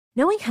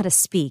Knowing how to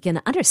speak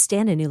and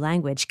understand a new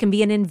language can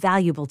be an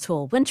invaluable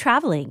tool when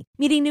traveling,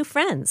 meeting new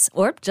friends,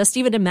 or just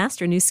even to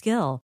master a new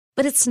skill.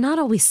 But it's not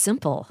always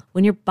simple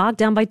when you're bogged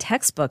down by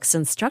textbooks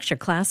and structured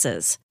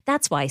classes.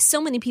 That's why so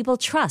many people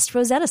trust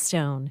Rosetta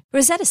Stone.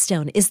 Rosetta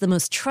Stone is the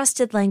most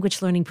trusted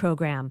language learning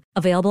program,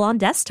 available on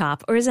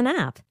desktop or as an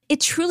app. It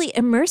truly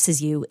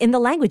immerses you in the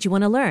language you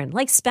want to learn,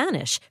 like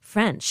Spanish,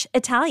 French,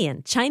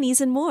 Italian,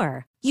 Chinese, and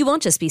more. You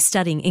won't just be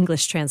studying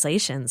English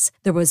translations.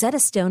 The Rosetta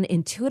Stone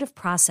intuitive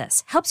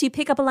process helps you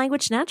pick up a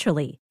language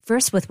naturally,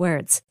 first with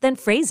words, then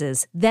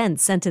phrases, then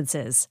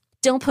sentences.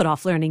 Don't put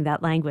off learning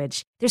that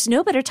language. There's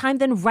no better time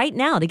than right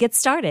now to get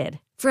started.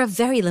 For a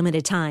very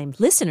limited time,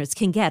 listeners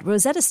can get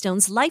Rosetta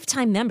Stone's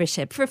lifetime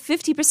membership for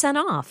 50%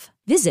 off.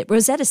 Visit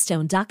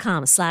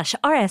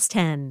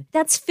rosettastone.com/rs10.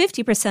 That's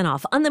 50%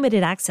 off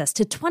unlimited access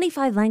to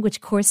 25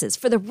 language courses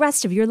for the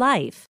rest of your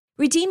life.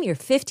 Redeem your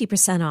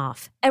 50%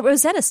 off at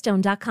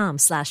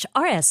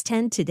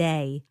rosettastone.com/rs10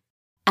 today.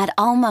 At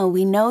Alma,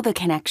 we know the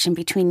connection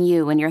between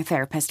you and your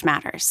therapist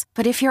matters.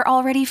 But if you're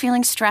already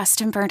feeling stressed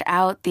and burnt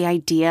out, the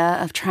idea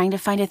of trying to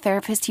find a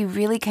therapist you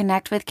really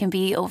connect with can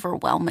be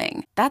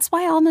overwhelming. That's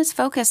why Alma's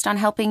focused on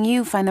helping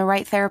you find the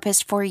right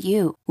therapist for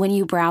you. When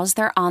you browse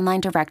their online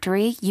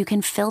directory, you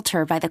can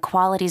filter by the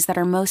qualities that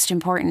are most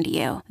important to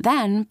you.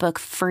 Then book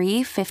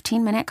free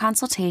 15-minute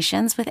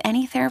consultations with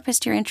any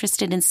therapist you're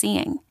interested in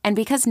seeing. And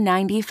because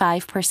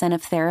 95%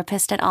 of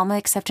therapists at Alma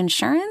accept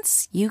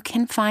insurance, you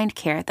can find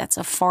care that's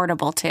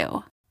affordable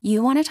too.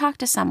 You want to talk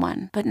to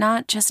someone, but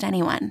not just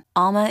anyone.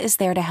 Alma is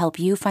there to help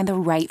you find the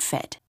right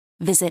fit.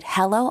 Visit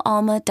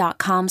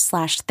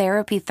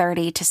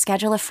helloalma.com/therapy30 to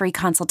schedule a free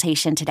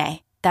consultation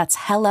today. That's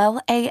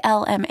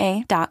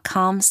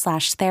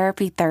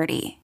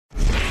helloalma.com/therapy30.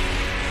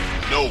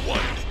 No one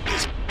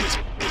is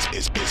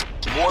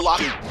more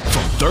locked in.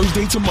 From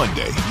Thursday to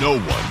Monday, no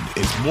one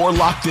is more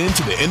locked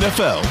into the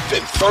NFL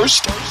than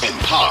First and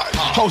Pod.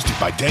 Hosted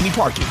by Danny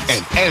Parkins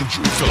and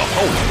Andrew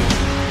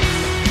Filippone.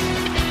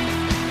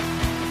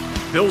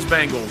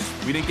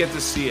 Bills-Bengals, we didn't get to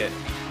see it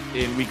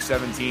in Week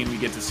 17. We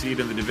get to see it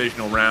in the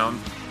divisional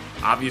round.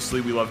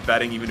 Obviously, we love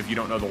betting, even if you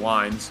don't know the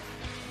lines.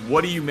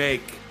 What do you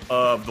make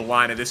of the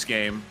line of this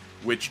game,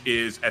 which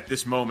is, at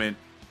this moment,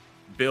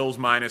 Bills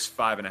minus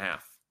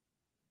 5.5?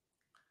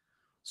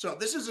 So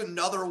this is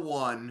another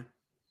one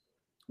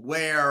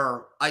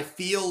where I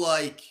feel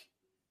like,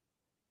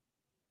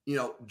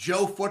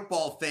 Joe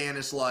Football Fan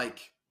is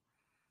like,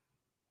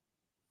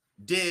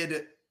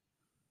 did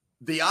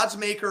the odds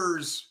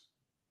makers...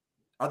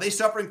 Are they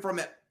suffering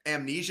from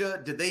amnesia?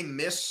 Did they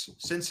miss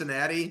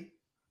Cincinnati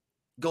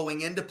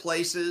going into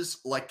places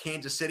like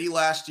Kansas City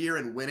last year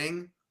and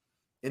winning?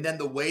 And then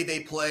the way they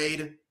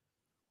played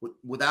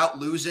without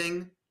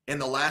losing in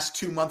the last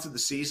 2 months of the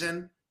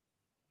season?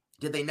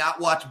 Did they not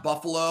watch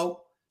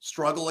Buffalo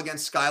struggle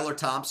against Skylar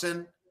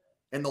Thompson?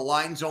 And the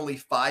line's only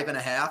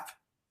 5.5?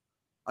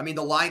 I mean,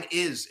 the line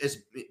it's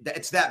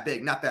that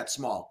big, not that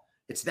small.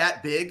 It's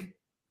that big.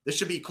 This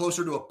should be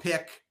closer to a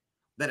pick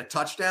than a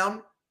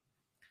touchdown.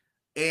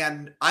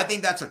 And I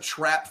think that's a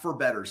trap for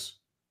bettors.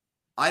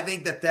 I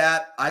think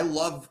I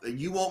love,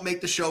 you won't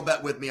make the show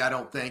bet with me, I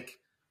don't think.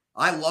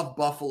 I love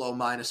Buffalo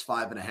minus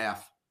 5.5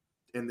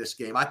 in this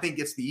game. I think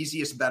it's the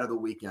easiest bet of the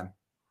weekend.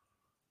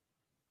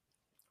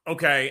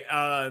 Okay.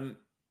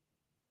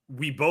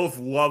 We both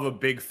love a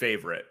big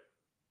favorite.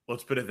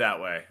 Let's put it that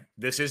way.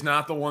 This is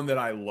not the one that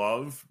I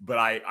love, but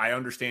I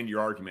understand your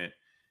argument.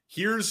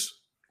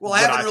 Well, I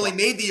haven't really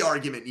made the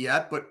argument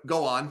yet, but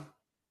go on.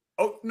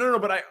 Oh, no,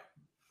 but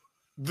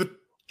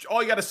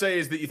all you got to say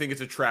is that you think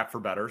it's a trap for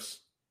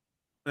bettors.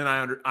 And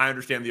I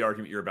understand the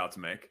argument you're about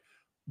to make.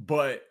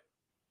 But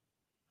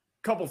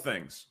couple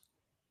things.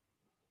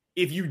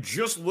 If you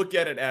just look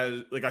at it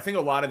as, I think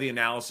a lot of the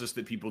analysis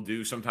that people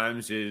do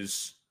sometimes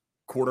is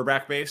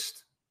quarterback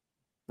based,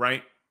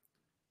 right?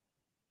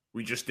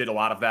 We just did a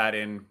lot of that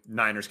in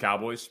Niners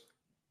Cowboys.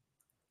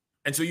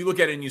 And so you look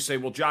at it and you say,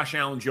 well, Josh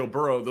Allen, Joe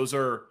Burrow, those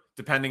are,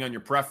 depending on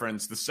your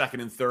preference, the second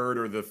and third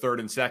or the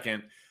third and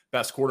second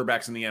best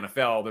quarterbacks in the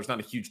NFL. There's not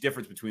a huge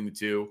difference between the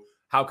two.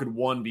 How could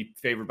one be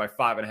favored by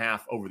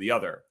 5.5 over the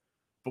other?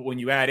 But when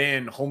you add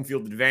in home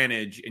field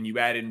advantage and you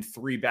add in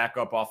 3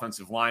 backup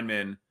offensive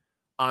linemen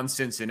on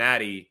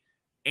Cincinnati,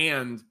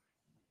 and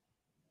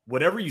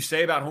whatever you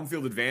say about home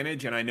field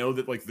advantage, and I know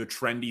that the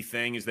trendy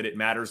thing is that it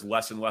matters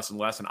less and less and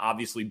less, and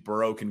obviously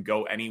Burrow can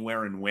go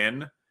anywhere and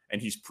win,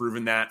 and he's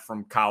proven that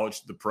from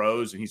college to the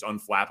pros, and he's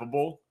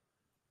unflappable.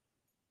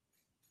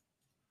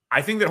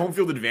 I think that home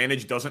field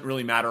advantage doesn't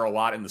really matter a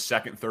lot in the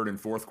second, third, and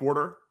fourth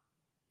quarter,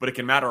 but it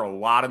can matter a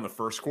lot in the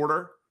first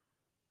quarter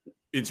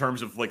in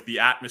terms of the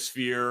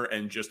atmosphere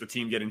and just the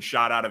team getting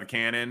shot out of the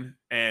cannon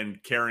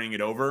and carrying it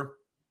over.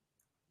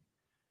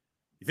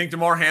 You think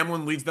DeMar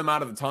Hamlin leads them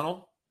out of the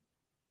tunnel?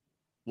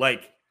 I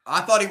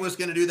thought he was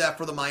going to do that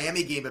for the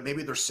Miami game, but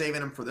maybe they're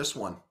saving him for this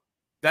one.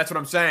 That's what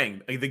I'm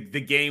saying.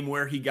 The game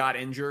where he got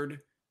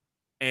injured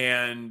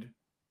and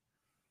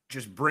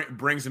just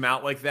brings him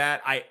out like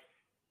that.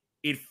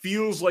 It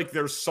feels like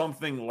there's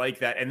something like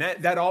that. And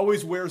that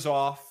always wears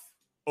off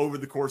over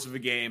the course of a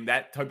game.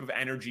 That type of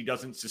energy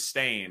doesn't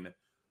sustain.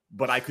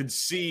 But I could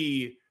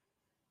see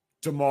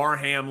Damar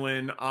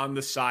Hamlin on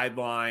the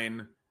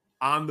sideline,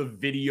 on the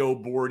video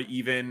board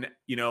even,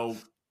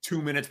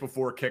 2 minutes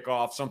before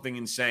kickoff, something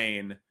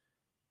insane.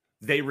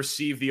 They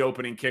receive the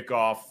opening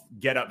kickoff,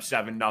 get up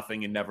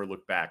 7-0, and never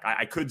look back.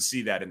 I could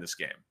see that in this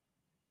game.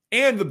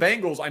 And the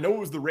Bengals, I know it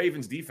was the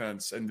Ravens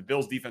defense, and the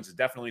Bills defense is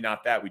definitely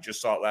not that. We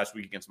just saw it last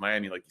week against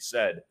Miami, like you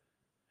said.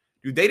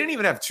 Dude, they didn't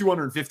even have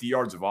 250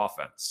 yards of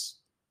offense.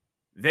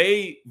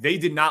 They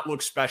did not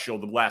look special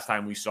the last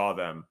time we saw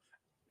them.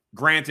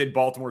 Granted,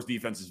 Baltimore's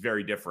defense is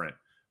very different,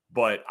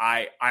 but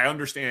I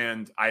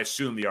understand, I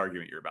assume the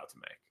argument you're about to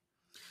make.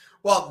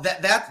 Well,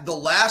 that the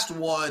last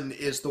one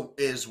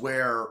is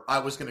where I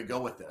was going to go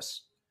with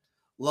this.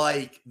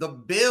 Like the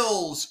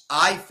Bills,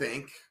 I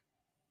think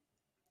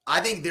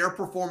their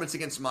performance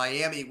against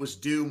Miami was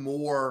due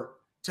more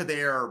to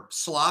their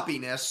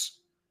sloppiness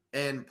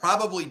and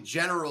probably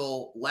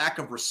general lack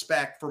of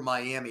respect for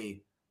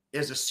Miami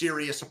as a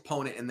serious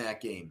opponent in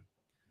that game.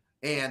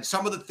 And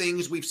some of the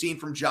things we've seen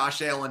from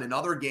Josh Allen in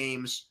other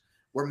games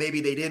where maybe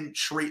they didn't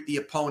treat the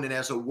opponent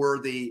as a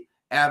worthy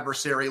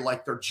adversary,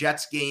 like their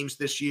Jets games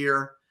this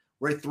year,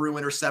 where they threw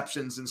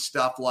interceptions and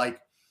stuff. Like,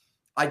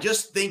 I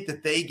just think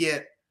that they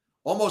get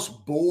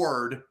almost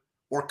bored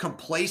or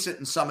complacent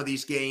in some of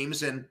these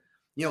games. And,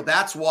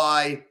 that's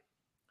why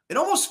it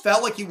almost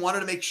felt like he wanted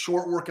to make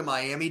short work in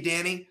Miami,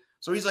 Danny.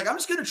 So he's like, I'm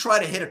just going to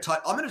try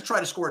to I'm going to try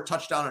to score a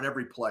touchdown on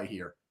every play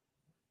here.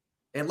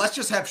 And let's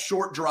just have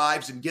short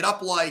drives and get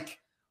up like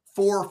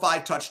 4 or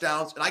 5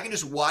 touchdowns. And I can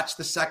just watch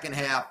the second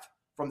half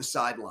from the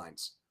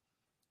sidelines.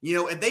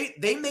 And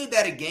they made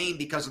that a game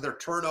because of their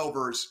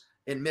turnovers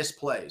and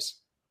misplays.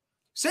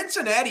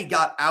 Cincinnati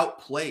got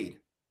outplayed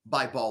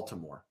by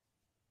Baltimore.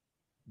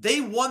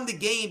 They won the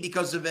game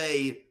because of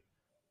a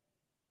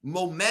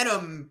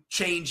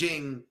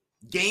momentum-changing,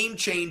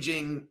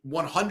 game-changing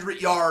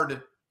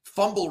 100-yard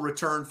fumble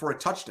return for a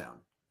touchdown.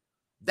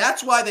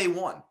 That's why they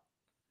won.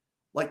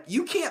 Like,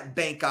 you can't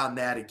bank on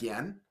that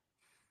again.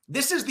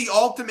 This is the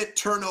ultimate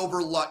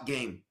turnover luck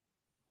game.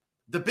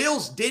 The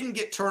Bills didn't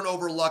get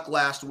turnover luck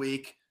last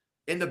week,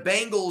 and the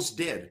Bengals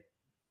did.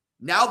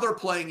 Now they're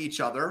playing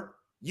each other.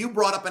 You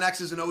brought up an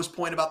X's and O's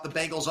point about the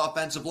Bengals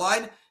offensive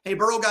line. Hey,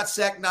 Burrow got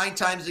sacked 9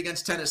 times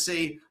against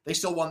Tennessee. They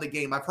still won the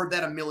game. I've heard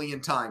that a million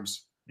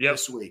times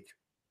this week.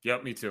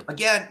 Yep, me too.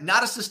 Again,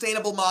 not a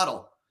sustainable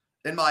model,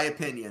 in my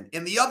opinion.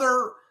 And the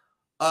other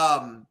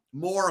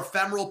more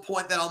ephemeral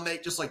point that I'll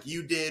make, just like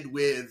you did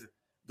with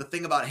the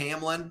thing about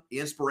Hamlin, the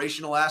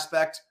inspirational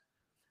aspect,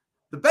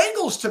 the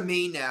Bengals to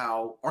me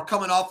now are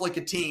coming off like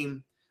a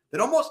team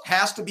that almost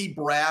has to be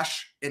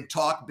brash and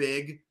talk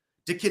big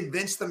to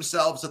convince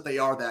themselves that they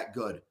are that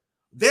good.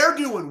 They're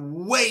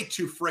doing way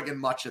too friggin'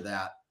 much of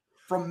that.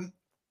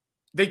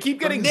 They keep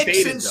getting Mixon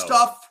baited,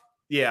 stuff.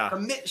 Yeah.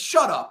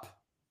 Shut up.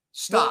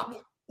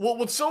 Stop. Well,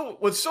 what's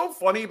so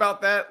funny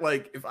about that?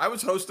 Like, if I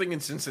was hosting in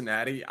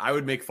Cincinnati, I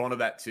would make fun of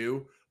that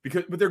too,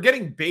 but they're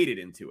getting baited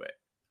into it.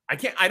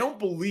 I don't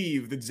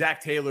believe that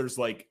Zach Taylor's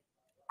like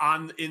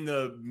in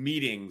the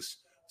meetings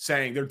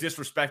saying they're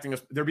disrespecting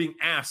us. They're being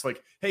asked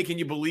like, hey, can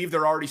you believe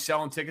they're already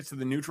selling tickets to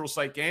the neutral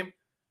site game?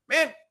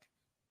 Man,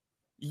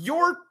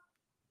 you're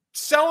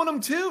selling them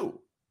too.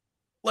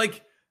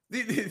 Like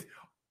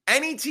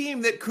any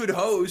team that could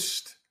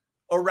host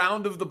a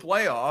round of the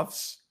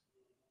playoffs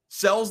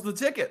sells the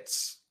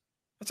tickets.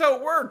 That's how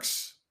it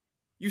works.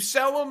 You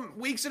sell them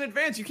weeks in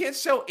advance. You can't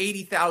sell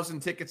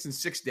 80,000 tickets in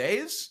 6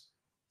 days.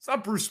 It's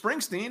not Bruce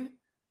Springsteen.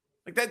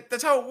 Like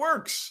that's how it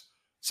works.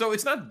 So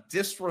it's not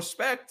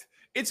disrespect.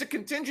 It's a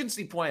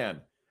contingency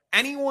plan.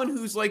 Anyone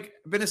who's like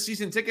been a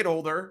season ticket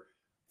holder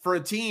for a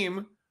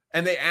team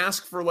and they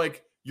ask for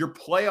like your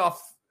playoff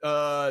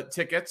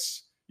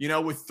tickets,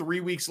 with 3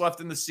 weeks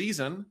left in the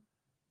season,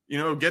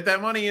 get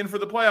that money in for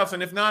the playoffs.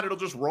 And if not, it'll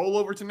just roll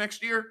over to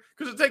next year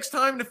because it takes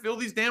time to fill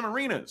these damn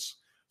arenas.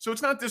 So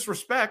it's not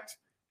disrespect.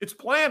 It's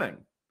planning.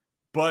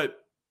 But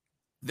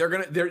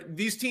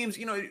these teams,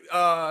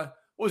 what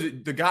was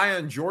it? The guy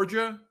on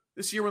Georgia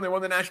this year when they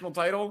won the national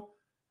title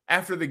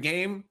after the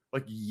game,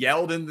 like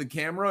yelled into the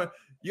camera,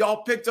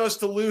 y'all picked us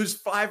to lose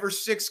 5 or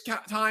 6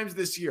 times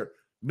this year.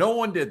 No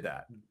one did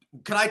that.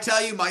 Can I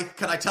tell you, Mike,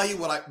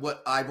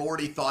 what I've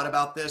already thought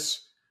about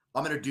this?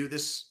 I'm going to do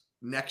this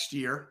next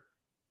year.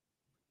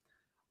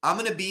 I'm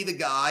going to be the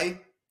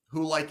guy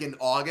who, like in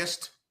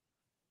August,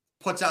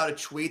 puts out a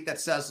tweet that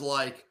says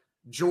like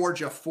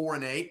Georgia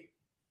 4-8.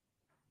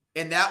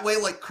 And that way,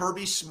 like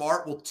Kirby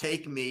Smart will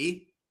take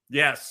me.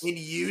 Yes. And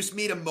use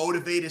me to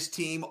motivate his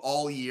team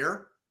all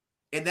year.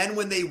 And then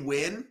when they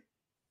win,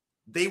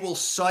 they will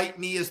cite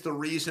me as the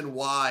reason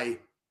why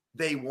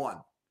they won.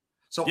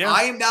 So yeah.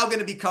 I am now going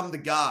to become the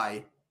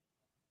guy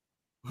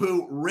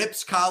who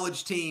rips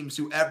college teams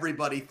who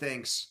everybody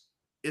thinks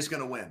is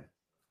going to win.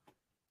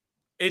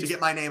 To get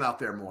my name out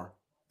there more.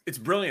 It's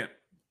brilliant.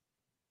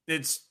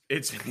 It's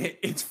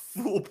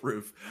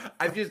foolproof.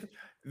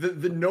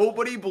 The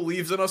nobody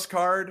believes in us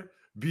card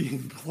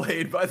being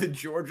played by the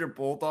Georgia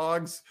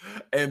Bulldogs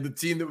and the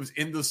team that was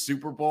in the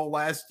Super Bowl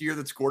last year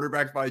that's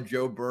quarterbacked by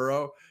Joe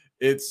Burrow.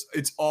 It's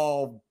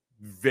all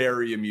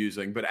very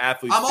amusing, but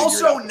athletes. I'm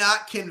also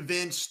not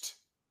convinced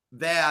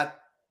that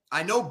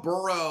I know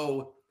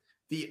Burrow.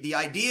 The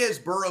idea is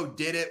Burrow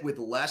did it with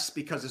less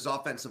because his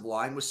offensive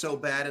line was so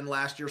bad in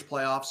last year's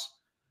playoffs.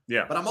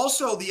 Yeah. But I'm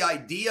also the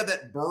idea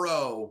that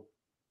Burrow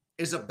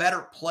is a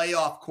better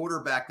playoff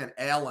quarterback than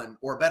Allen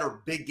or a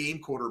better big game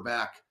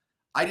quarterback.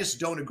 I just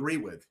don't agree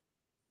with.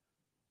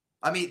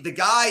 I mean, the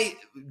guy,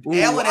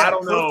 Allen. I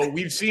don't know.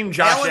 We've seen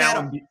Josh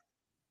Allen.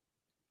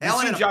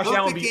 Allen had a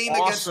perfect game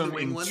against awesome New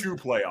England. In 2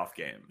 playoff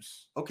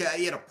games. Okay,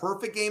 he had a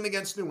perfect game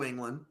against New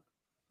England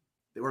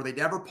where they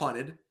never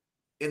punted.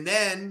 And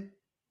then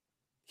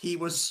he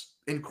was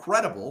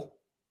incredible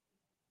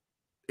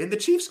in the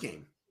Chiefs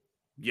game.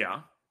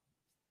 Yeah.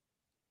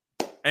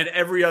 And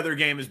every other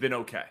game has been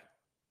okay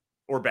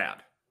or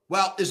bad.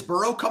 Well, is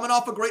Burrow coming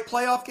off a great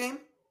playoff game?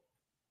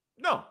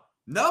 No.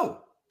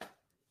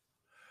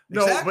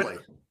 Exactly.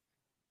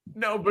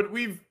 But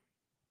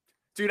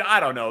dude, I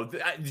don't know.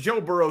 The Joe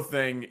Burrow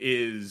thing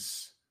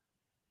is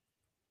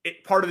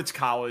part of it's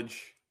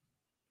college.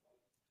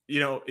 You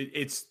know,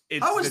 it's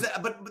how is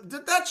that?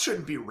 But that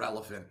shouldn't be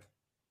relevant.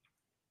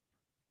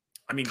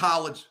 I mean,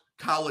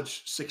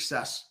 college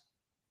success,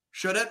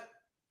 should it?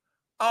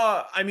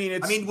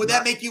 Would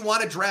that make you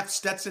want to draft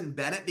Stetson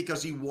Bennett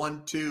because he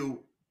won 2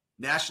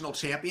 national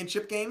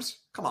championship games?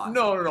 Come on.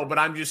 No. But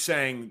I'm just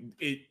saying,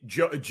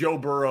 Joe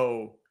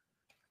Burrow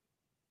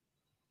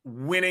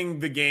winning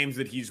the games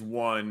that he's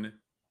won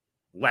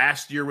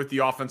last year with the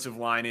offensive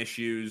line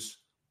issues,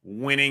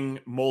 winning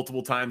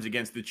multiple times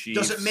against the Chiefs.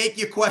 Does it make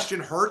you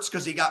question Hurts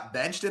because he got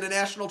benched in a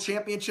national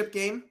championship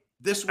game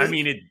this week? I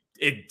mean,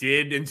 it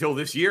did until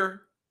this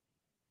year.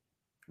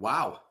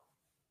 Wow.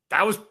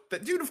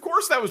 Dude, of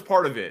course that was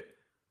part of it.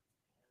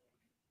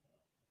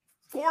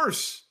 Of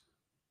course.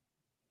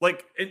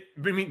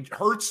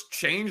 Hurts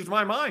changed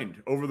my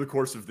mind over the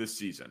course of this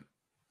season.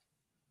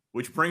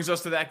 Which brings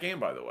us to that game,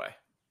 by the way.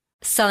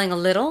 Selling a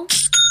little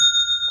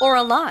or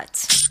a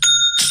lot?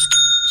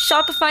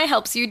 Shopify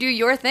helps you do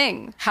your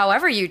thing,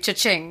 however you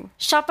cha-ching.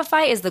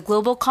 Shopify is the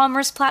global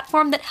commerce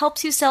platform that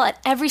helps you sell at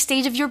every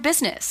stage of your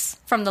business.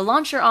 From the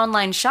launch your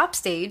online shop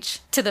stage,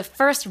 to the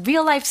first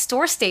real-life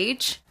store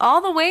stage,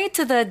 all the way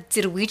to the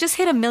did we just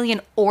hit 1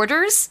 million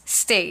orders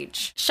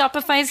stage.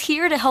 Shopify is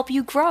here to help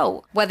you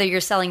grow. Whether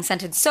you're selling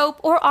scented soap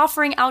or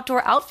offering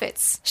outdoor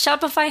outfits,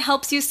 Shopify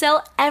helps you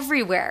sell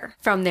everywhere.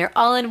 From their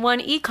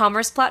all-in-one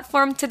e-commerce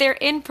platform to their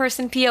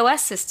in-person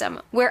POS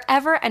system,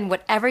 wherever and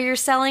whatever you're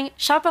selling,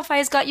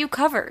 Shopify's got you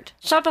covered.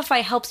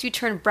 Shopify helps you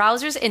turn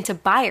browsers into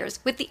buyers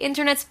with the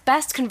internet's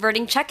best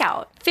converting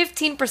checkout.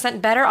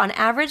 15% better on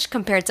average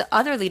compared to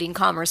other leading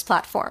commerce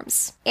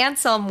platforms. And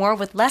sell more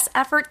with less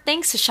effort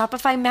thanks to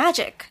Shopify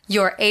Magic,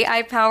 your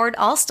AI-powered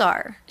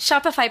all-star.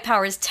 Shopify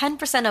powers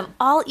 10% of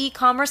all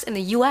e-commerce in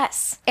the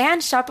US.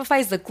 And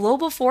Shopify is the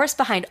global force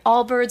behind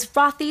Allbirds,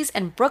 Rothy's,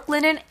 and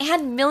Brooklinen,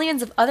 and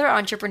millions of other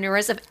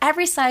entrepreneurs of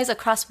every size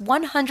across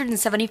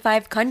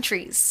 175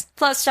 countries.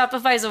 Plus,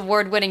 Shopify's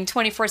award-winning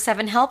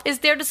 24/7 help is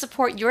there to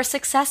support your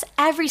success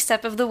every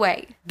step of the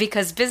way.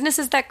 Because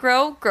businesses that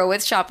grow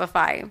with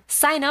Shopify.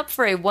 Sign up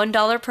for a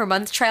 $1 per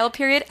month trial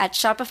period at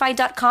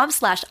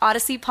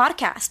shopify.com/Odyssey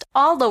Podcast,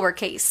 all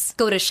lowercase.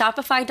 Go to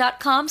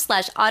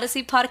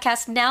shopify.com/Odyssey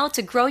Podcast now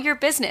to grow your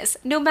business,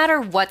 no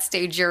matter what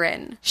stage you're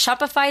in.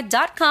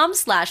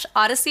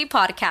 Shopify.com/Odyssey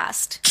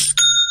Podcast.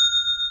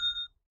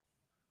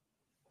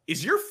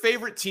 Is your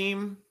favorite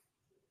team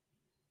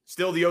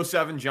still the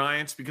 07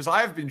 Giants? Because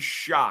I have been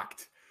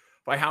shocked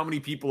by how many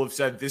people have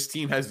said this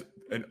team has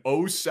an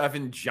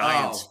 07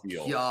 Giants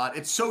feel. God,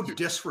 it's so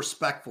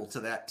disrespectful to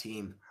that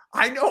team.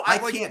 I know. I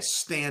can't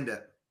stand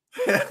it.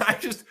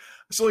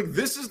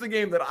 This is the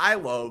game that I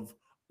love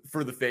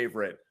for the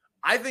favorite.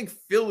 I think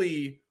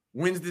Philly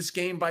wins this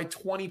game by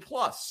 20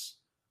 plus.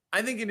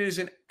 I think it is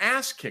an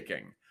ass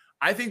kicking.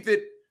 I think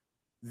that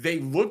they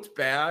looked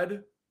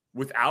bad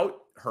without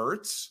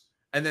Hurts,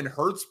 and then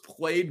Hurts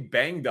played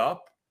banged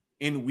up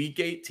in week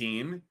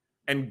 18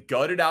 and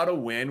gutted out a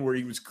win where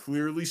he was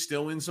clearly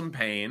still in some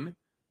pain,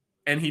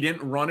 and he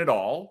didn't run at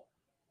all.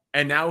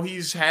 And now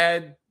he's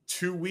had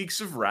 2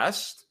 weeks of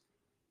rest,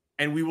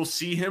 and we will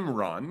see him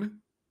run.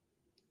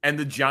 And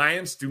the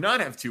Giants do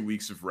not have 2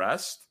 weeks of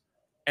rest,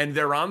 and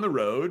they're on the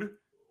road,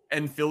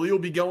 and Philly will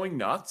be going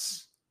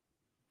nuts.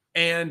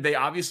 And they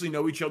obviously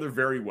know each other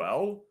very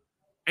well.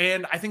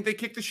 And I think they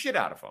kick the shit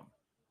out of them.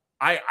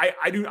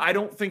 I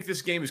don't think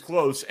this game is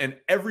close, and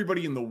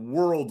everybody in the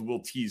world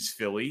will tease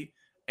Philly.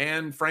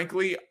 And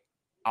frankly,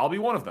 I'll be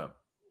one of them.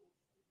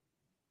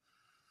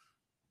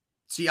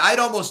 See, I'd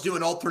almost do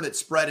an alternate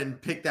spread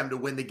and pick them to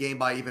win the game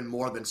by even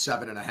more than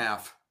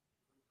 7.5.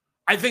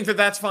 I think that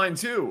that's fine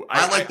too.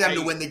 I like them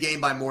to win the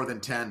game by more than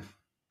 10.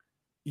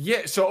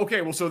 Yeah. So,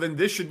 okay. Well, so then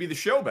this should be the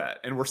show bet,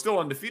 and we're still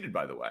undefeated,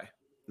 by the way.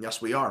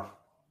 Yes, we are.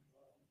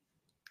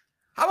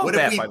 How about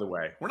that, by the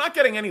way? We're not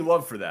getting any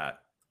love for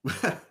that.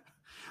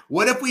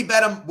 What if we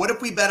bet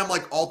them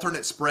like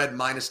alternate spread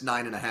minus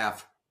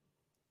 9.5?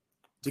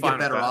 to get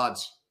better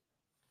odds.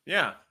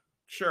 Yeah,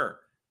 sure.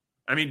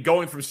 I mean,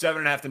 going from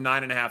 7.5 to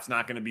 9.5 is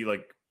not going to be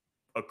like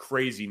a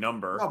crazy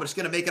number. No, but it's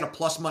going to make it a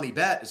plus money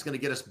bet. It's going to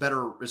get us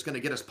better. It's going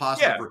to get us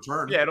positive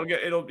return. Yeah,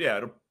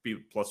 it'll be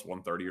plus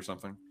 130 or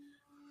something.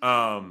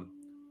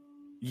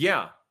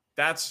 Yeah,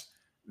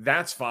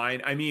 that's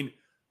fine. I mean,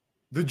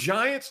 the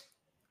Giants,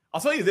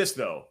 I'll tell you this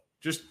though,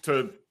 just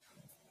to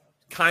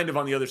kind of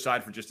on the other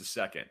side for just a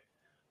second.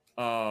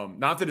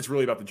 Not that it's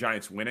really about the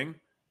Giants winning,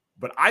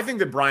 but I think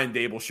that Brian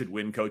Daboll should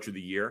win Coach of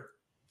the Year.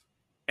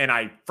 And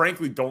I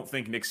frankly don't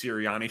think Nick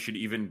Sirianni should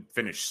even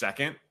finish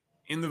second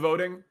in the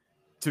voting.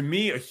 To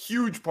me, a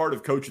huge part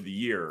of Coach of the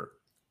Year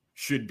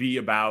should be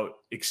about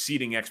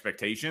exceeding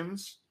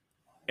expectations.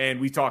 And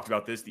we talked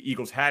about this. The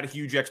Eagles had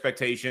huge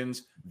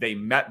expectations. They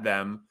met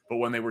them. But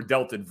when they were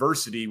dealt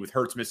adversity with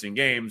Hurts missing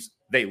games,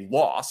 they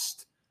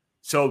lost.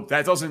 So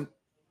that doesn't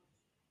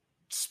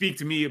speak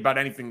to me about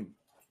anything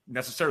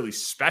necessarily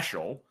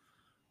special.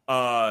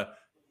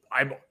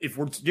 If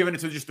we're giving it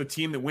to just the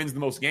team that wins the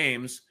most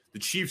games, the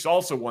Chiefs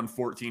also won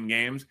 14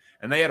 games,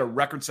 and they had a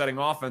record-setting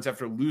offense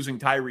after losing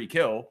Tyreek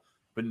Hill.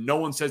 But no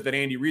one says that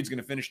Andy Reid's going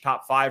to finish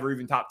top 5 or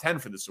even top 10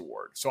 for this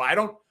award. So I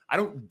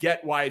don't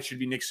get why it should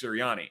be Nick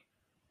Sirianni.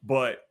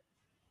 But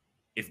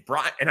if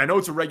Brian, and I know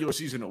it's a regular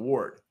season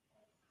award,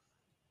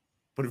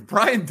 but if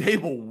Brian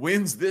Daboll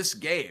wins this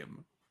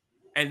game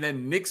and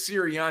then Nick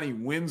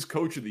Sirianni wins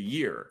Coach of the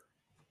Year,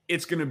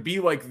 it's going to be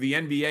like the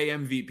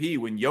NBA MVP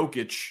when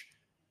Jokic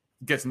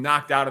gets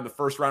knocked out in the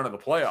first round of the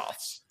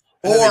playoffs.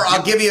 Or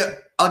I'll give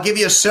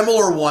you a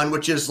similar one,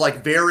 which is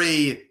like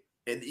very.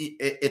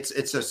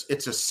 It's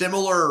a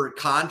similar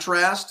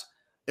contrast.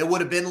 It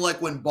would have been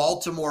like when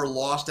Baltimore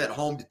lost at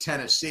home to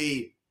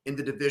Tennessee in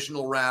the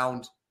divisional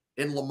round,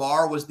 and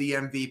Lamar was the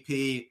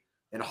MVP,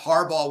 and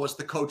Harbaugh was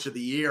the Coach of the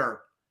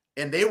Year,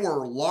 and they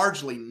were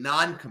largely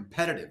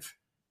non-competitive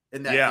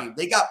in that game.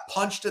 They got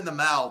punched in the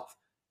mouth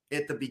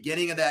at the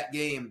beginning of that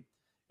game,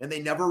 and they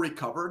never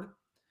recovered.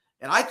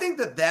 And I think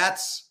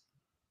that's,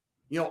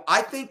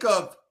 I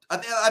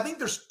think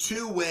there's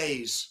two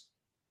ways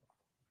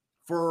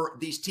for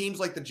these teams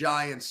like the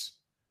Giants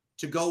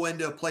to go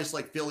into a place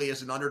like Philly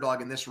as an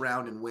underdog in this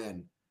round and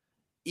win.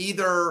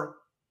 Either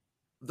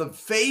the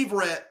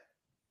favorite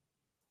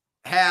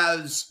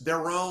has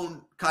their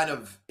own kind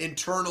of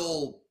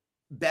internal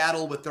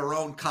battle with their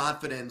own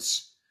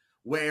confidence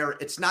where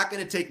it's not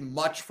going to take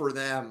much for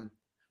them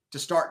to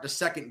start to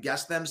second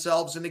guess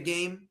themselves in the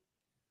game.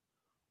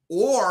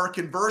 Or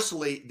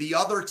conversely, the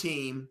other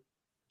team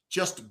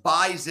just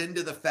buys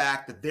into the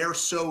fact that they're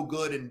so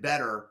good and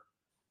better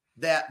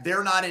that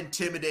they're not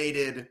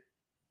intimidated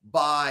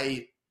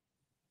by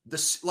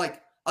this.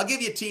 Like, I'll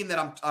give you a team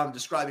that I'm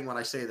describing when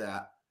I say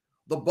that.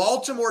 The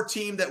Baltimore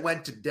team that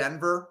went to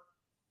Denver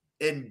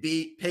and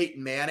beat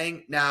Peyton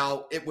Manning.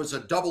 Now, it was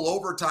a double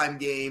overtime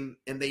game,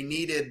 and they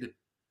needed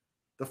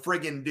the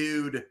friggin'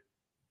 dude,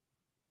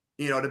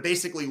 to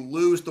basically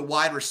lose the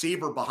wide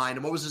receiver behind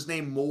him. What was his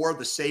name? Moore,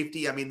 the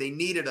safety. I mean, they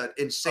needed an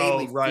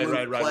insanely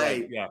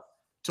play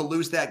to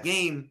lose that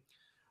game.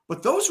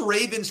 But those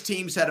Ravens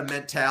teams had a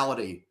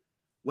mentality.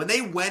 When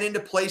they went into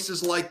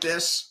places like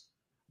this,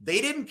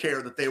 they didn't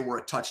care that they were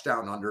a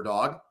touchdown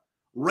underdog.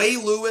 Ray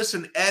Lewis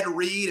and Ed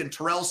Reed and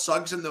Terrell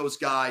Suggs and those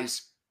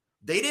guys,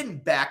 they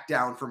didn't back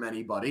down from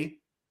anybody.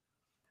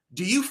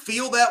 Do you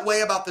feel that way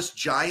about this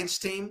Giants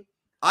team?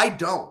 I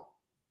don't.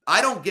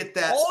 I don't get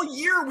that. All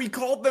year we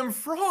called them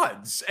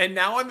frauds, and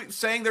now I'm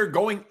saying they're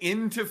going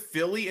into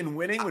Philly and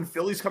winning when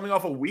Philly's coming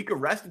off a week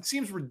of rest. It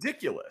seems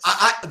ridiculous.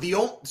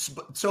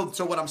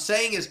 So what I'm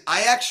saying is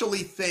I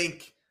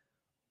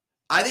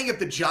think if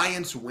the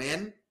Giants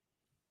win,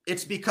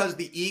 it's because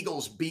the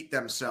Eagles beat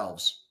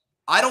themselves.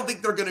 I don't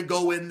think they're going to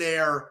go in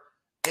there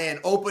and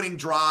opening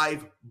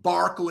drive,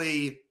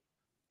 Barkley,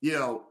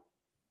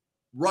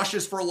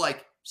 rushes for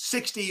like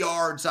 60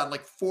 yards on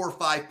like 4 or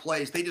 5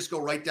 plays. They just go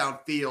right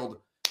downfield,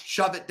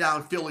 shove it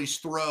down Philly's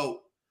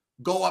throat,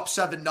 go up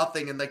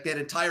 7-0, and like that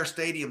entire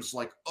stadium's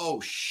like,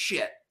 oh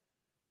shit,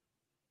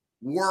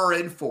 we're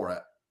in for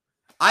it.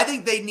 I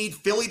think they need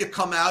Philly to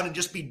come out and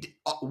just be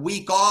a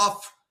week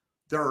off.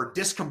 They're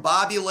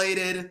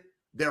discombobulated.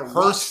 They're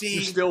rusty.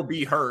 To still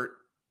be hurt.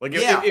 Like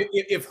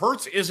if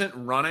Hurts isn't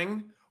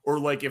running, or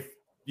like if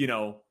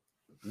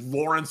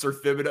Lawrence or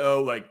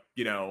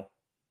Thibodeau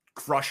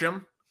crush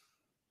him,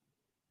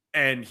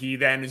 and he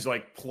then is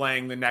like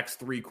playing the next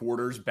 3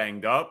 quarters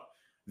banged up,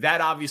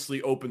 that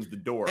obviously opens the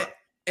door.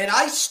 And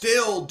I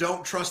still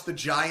don't trust the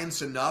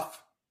Giants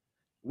enough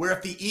where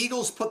if the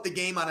Eagles put the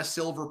game on a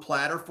silver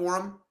platter for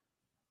them,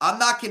 I'm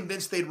not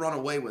convinced they'd run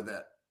away with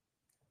it.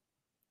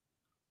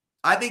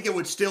 I think it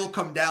would still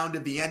come down to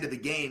the end of the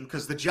game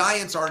because the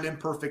Giants are an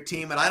imperfect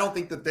team, and I don't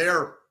think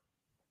that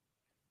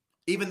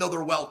even though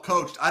they're well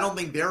coached, I don't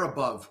think they're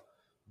above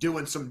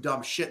doing some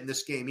dumb shit in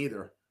this game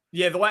either.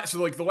 Yeah, the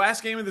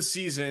last game of the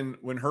season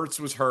when Hurts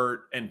was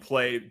hurt and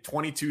played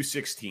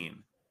 22-16,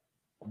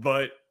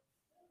 but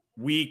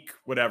week,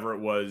 whatever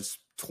it was,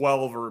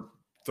 12 or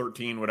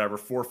 13, whatever,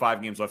 4 or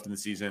 5 games left in the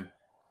season,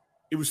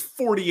 it was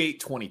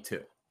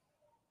 48-22.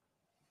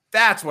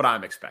 That's what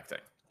I'm expecting.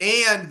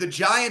 And the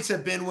Giants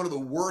have been one of the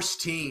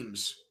worst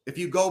teams. If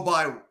you go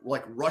by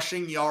like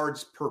rushing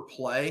yards per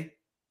play,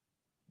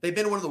 they've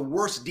been one of the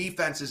worst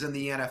defenses in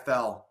the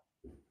NFL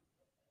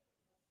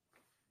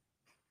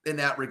in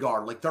that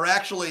regard. Like they're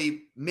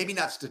actually maybe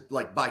not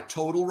like by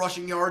total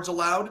rushing yards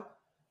allowed,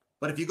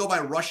 but if you go by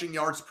rushing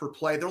yards per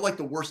play, they're like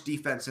the worst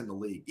defense in the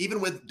league,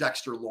 even with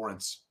Dexter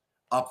Lawrence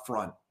up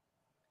front.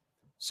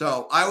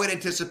 So I would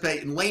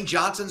anticipate, and Lane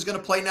Johnson's going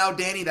to play now,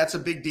 Danny. That's a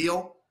big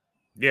deal.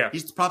 Yeah.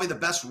 He's probably the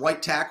best right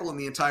tackle in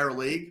the entire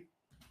league.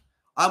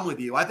 I'm with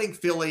you. I think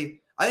Philly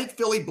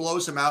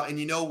blows him out. And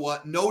you know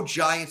what? No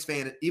Giants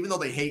fan, even though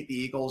they hate the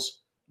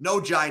Eagles,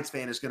 no Giants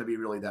fan is going to be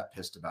really that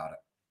pissed about it.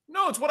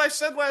 No, it's what I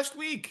said last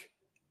week.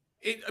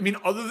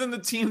 Other than the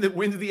team that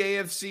wins the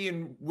AFC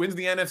and wins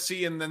the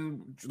NFC and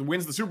then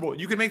wins the Super Bowl,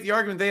 you can make the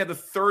argument they had the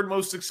third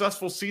most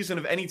successful season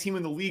of any team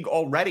in the league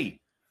already.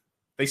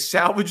 They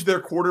salvaged their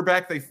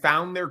quarterback. They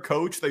found their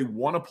coach. They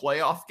won a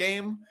playoff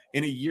game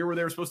in a year where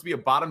they were supposed to be a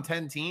bottom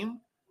 10 team.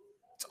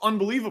 It's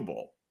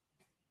unbelievable.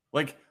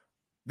 Like,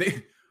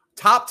 they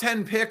top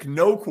 10 pick,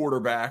 no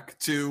quarterback,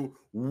 to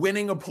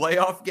winning a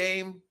playoff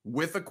game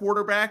with a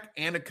quarterback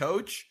and a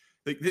coach.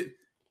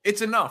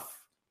 It's enough.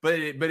 But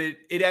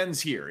it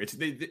ends here. It's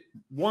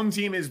one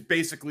team is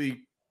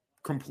basically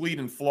complete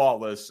and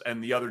flawless,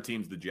 and the other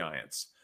team's the Giants.